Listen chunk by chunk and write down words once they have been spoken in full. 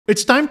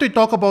It's time to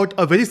talk about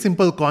a very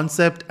simple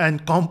concept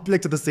and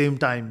complex at the same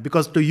time,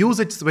 because to use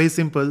it's very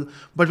simple,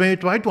 but when you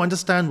try to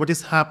understand what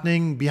is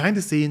happening behind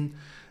the scene,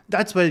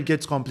 that's where it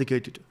gets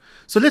complicated.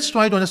 So let's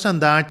try to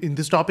understand that in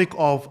this topic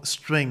of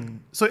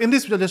string. So in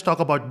this video, let's talk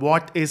about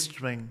what is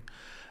string.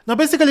 Now,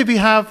 basically we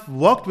have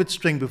worked with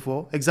string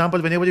before.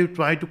 Example, whenever you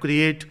try to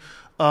create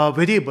a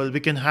variable,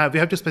 we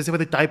have to specify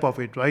the type of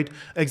it, right?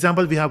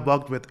 Example, we have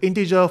worked with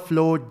integer,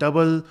 float,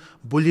 double,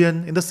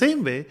 boolean. In the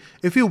same way,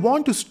 if you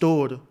want to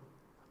store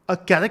a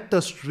character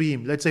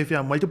stream, let's say if you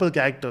have multiple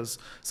characters,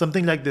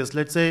 something like this,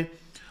 let's say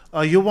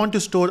you want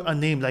to store a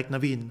name like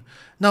Navin.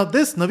 Now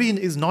this Navin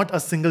is not a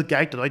single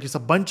character, right? It's a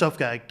bunch of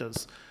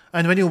characters.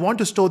 And when you want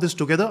to store this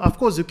together, of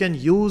course, you can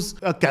use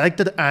a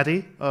character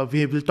array.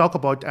 We will talk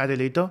about array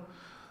later.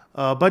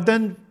 But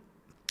then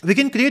we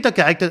can create a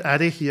character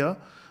array here,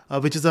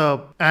 which is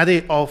an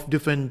array of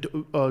different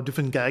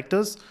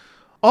characters.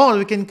 Or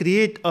we can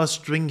create a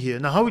string here.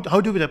 Now,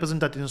 how do we represent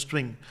that in a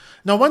string?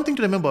 Now, one thing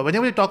to remember,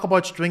 whenever you talk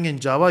about string in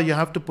Java, you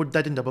have to put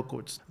that in double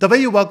quotes. The way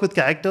you work with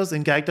characters,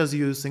 in characters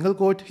you use single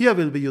quote, here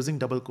we'll be using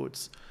double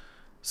quotes.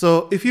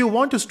 So if you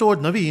want to store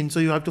Navin, so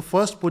you have to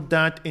first put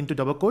that into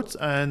double quotes,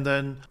 and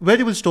then where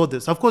you will store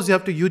this? Of course,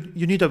 you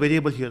need a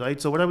variable here, right?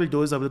 So what I will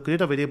do is I will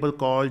create a variable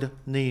called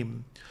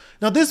name.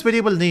 Now this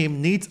variable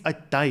name needs a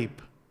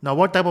type. Now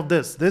what type of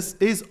this? This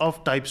is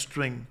of type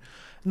string.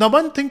 Now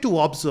one thing to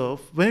observe,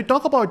 when you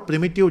talk about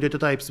primitive data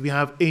types, we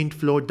have int,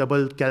 float,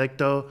 double,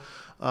 character,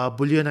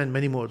 boolean, and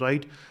many more,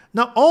 right?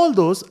 Now all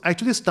those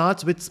actually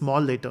starts with small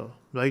letter,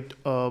 right?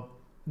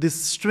 This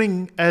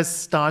string S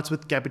starts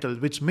with capital,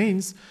 which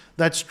means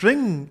that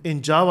string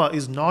in Java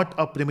is not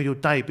a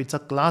primitive type, it's a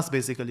class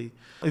basically.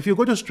 If you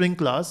go to string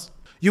class,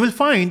 you will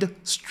find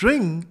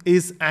string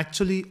is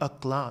actually a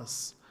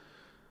class.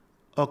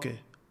 Okay,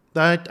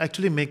 that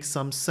actually makes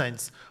some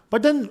sense.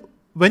 But then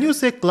when you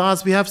say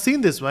class, we have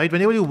seen this, right?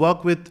 Whenever you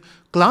work with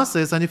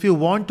classes and if you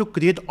want to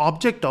create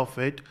object of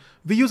it,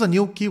 we use a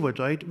new keyword,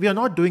 right? We are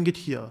not doing it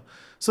here.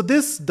 So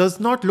this does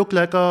not look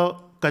like a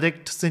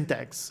correct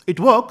syntax. It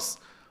works,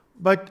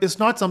 but it's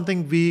not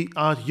something we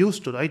are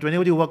used to, right?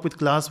 Whenever you work with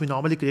class, we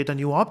normally create a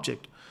new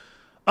object.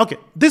 Okay,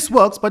 this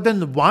works, but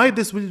then why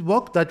this will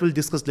work, that we'll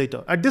discuss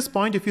later. At this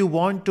point, if you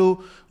want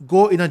to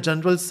go in a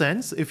general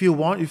sense, if you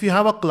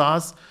have a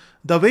class,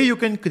 the way you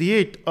can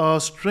create a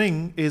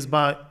string is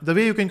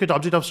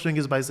object of string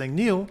is by saying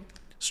new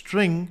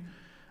string,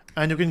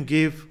 and you can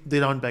give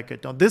the round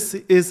bracket. Now this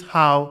is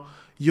how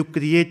you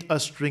create a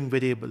string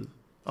variable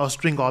or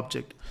string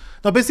object.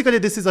 Now basically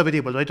this is a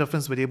variable, right?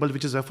 Reference variable,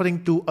 which is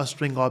referring to a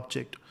string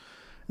object.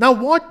 Now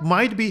what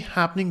might be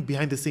happening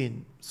behind the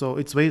scene? So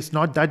it's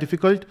not that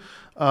difficult.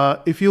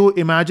 If you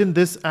imagine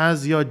this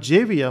as your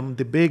JVM,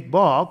 the big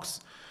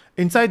box,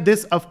 inside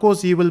this, of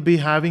course, you will be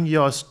having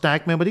your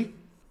stack memory.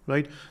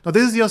 Right? Now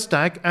this is your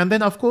stack, and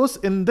then of course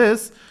in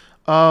this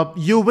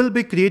you will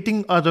be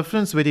creating a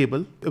reference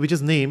variable which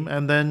is name,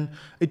 and then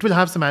it will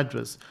have some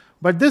address.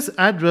 But this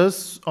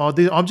address or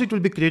the object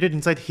will be created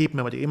inside heap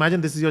memory. Imagine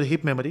this is your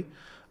heap memory.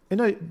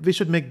 We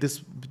should make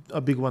this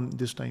a big one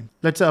this time.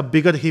 Let's say a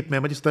bigger heap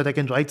memory so that I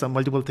can write some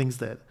multiple things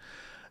there.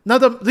 Now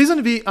the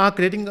reason we are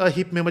creating a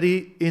heap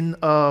memory in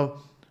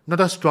not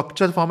a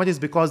structured format is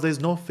because there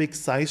is no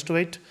fixed size to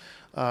it.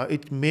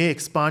 It may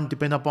expand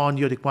depending upon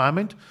your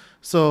requirement.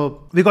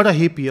 So we got a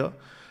heap here.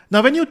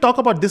 Now, when you talk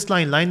about this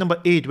line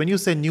number 8, when you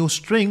say new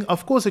string,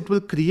 of course, it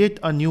will create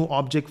a new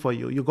object for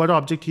you. You got an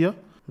object here,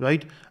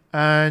 right?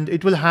 And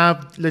it will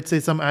have, let's say,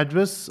 some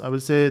address. I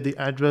will say the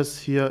address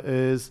here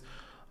is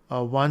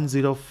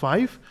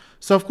 105.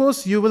 So of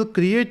course, you will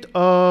create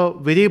a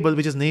variable,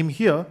 which is name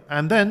here.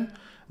 And then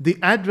the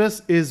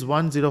address is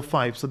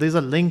 105. So there's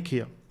a link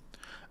here.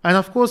 And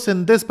of course,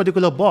 in this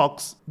particular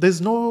box,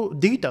 there's no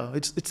data.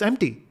 It's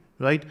empty,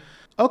 right?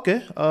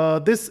 Okay,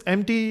 this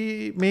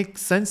empty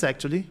makes sense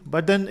actually.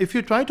 But then if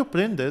you try to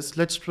print this,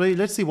 let's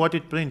see what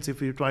it prints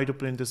if you try to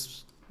print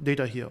this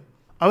data here.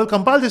 I will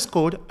compile this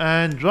code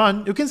and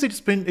run. You can see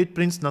it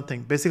prints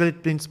nothing. Basically,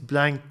 it prints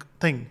blank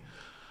thing.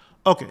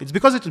 Okay, it's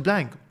because it's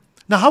blank.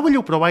 Now, how will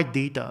you provide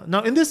data?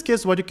 Now, in this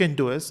case, what you can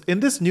do is, in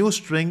this new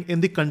string,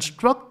 in the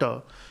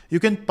constructor, you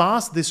can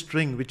pass this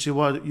string which you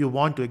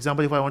want to.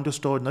 Example, if I want to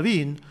store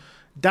Navin,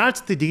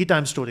 that's the data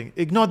I'm storing.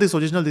 Ignore this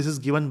original. This is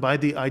given by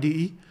the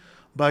IDE.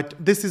 But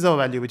this is our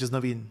value, which is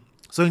Navin.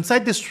 So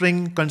inside the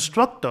string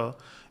constructor,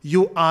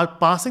 you are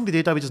passing the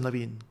data, which is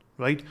Navin,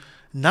 right?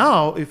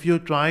 Now, if you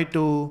try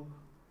to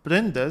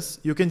print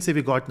this, you can say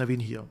we got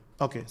Navin here.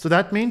 Okay, so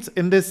that means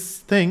in this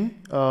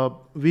thing,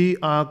 we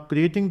are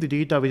creating the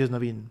data, which is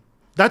Navin.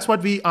 That's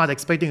what we are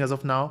expecting as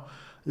of now.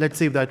 Let's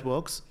see if that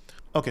works.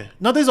 Okay,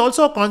 now there's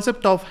also a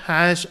concept of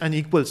hash and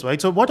equals, right?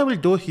 So what I will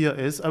do here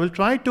is I will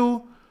try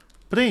to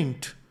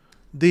print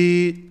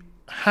the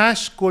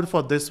hash code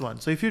for this one.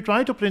 So if you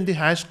try to print the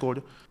hash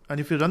code, and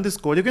if you run this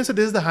code, you can say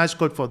this is the hash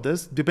code for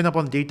this, depending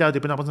upon data,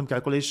 depending upon some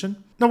calculation.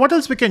 Now what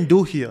else we can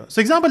do here? So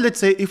example, let's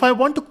say if I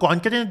want to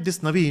concatenate this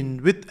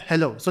Navin with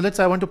hello. So let's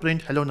say I want to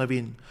print hello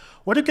Navin.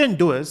 What you can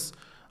do is,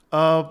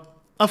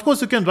 of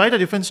course you can write a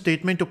different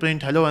statement to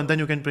print hello, and then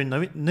you can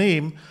print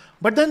name.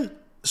 But then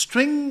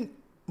string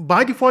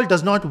by default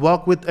does not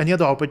work with any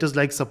other operators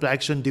like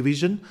subtraction,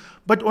 division,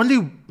 but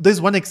only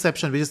there's one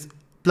exception, which is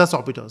plus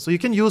operator. So you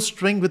can use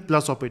string with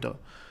plus operator.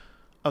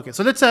 Okay,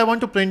 so let's say I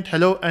want to print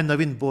hello and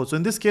Navin both. So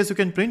in this case, you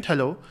can print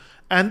hello,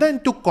 and then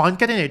to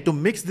concatenate, to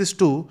mix these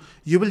two,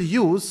 you will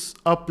use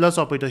a plus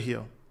operator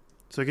here.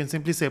 So you can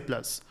simply say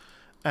plus.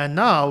 And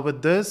now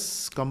with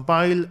this,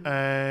 compile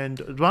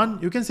and run,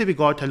 you can see we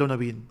got hello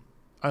Navin.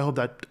 I hope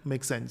that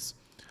makes sense.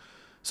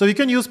 So we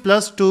can use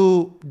plus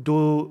to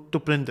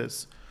print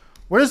this.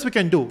 What else we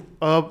can do?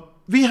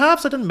 We have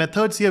certain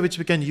methods here which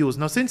we can use.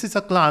 Now, since it's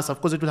a class, of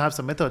course, it will have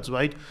some methods,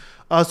 right?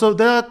 So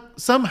there are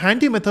some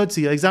handy methods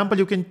here. Example,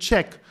 you can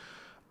check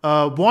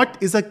what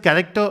is a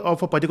character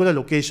of a particular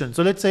location.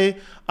 So let's say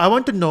I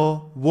want to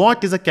know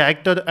what is a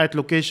character at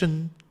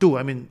location 2,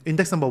 I mean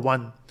index number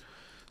 1.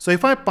 So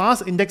if I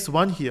pass index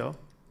 1 here,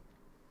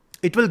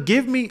 it will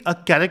give me a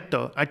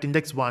character at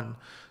index 1.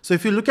 So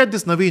if you look at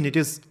this Navin, it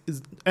is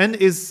n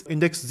is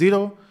index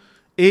 0,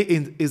 a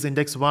is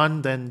index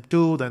 1, then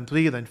 2, then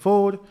 3, then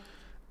 4.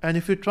 And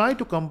if you try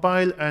to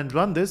compile and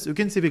run this, you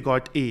can see we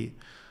got a.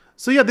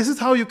 So yeah, this is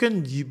how you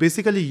can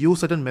basically use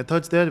certain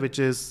methods there, which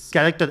is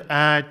character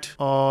at,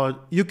 or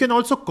you can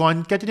also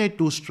concatenate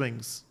two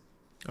strings.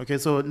 Okay,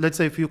 so let's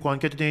say if you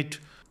concatenate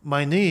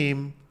my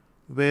name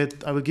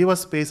with, I will give a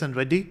space and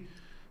ready.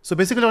 So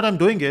basically what I'm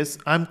doing is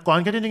I'm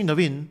concatenating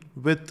Navin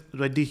with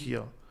ready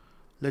here.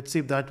 Let's see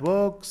if that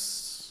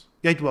works.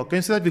 Yeah, it worked. Can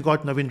you see that we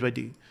got Navin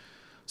ready?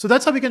 So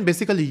that's how we can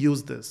basically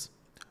use this.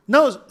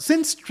 Now,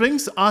 since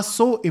strings are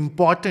so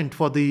important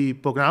for the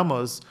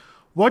programmers,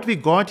 what we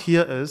got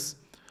here is,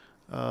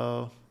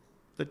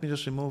 let me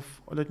just remove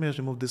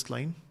this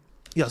line.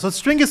 Yeah, so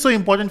string is so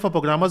important for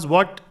programmers.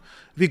 What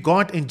we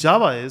got in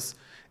Java is,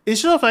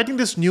 instead of writing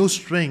this new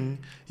string,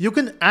 you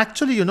can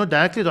actually,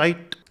 directly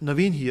write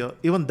Navin here.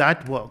 Even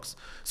that works.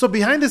 So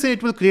behind the scene,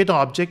 it will create an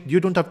object. You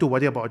don't have to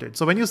worry about it.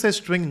 So when you say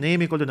string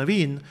name equal to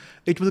Navin,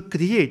 it will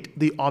create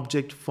the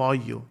object for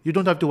you. You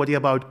don't have to worry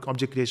about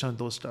object creation and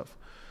those stuff.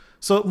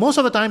 So most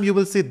of the time you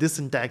will see this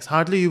syntax.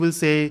 Hardly you will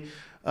say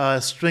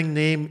string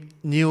name,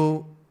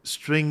 new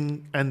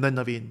string, and then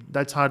Navin.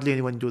 That's hardly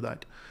anyone do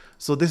that.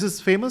 So this is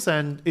famous,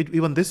 and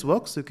even this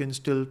works. You can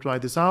still try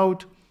this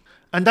out.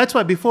 And that's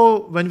why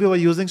before, when we were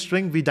using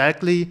string, we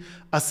directly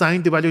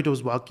assigned the value it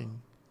was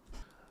working.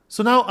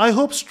 So now I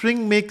hope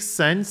string makes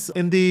sense.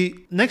 In the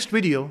next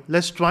video,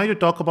 let's try to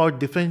talk about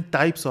different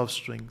types of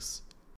strings.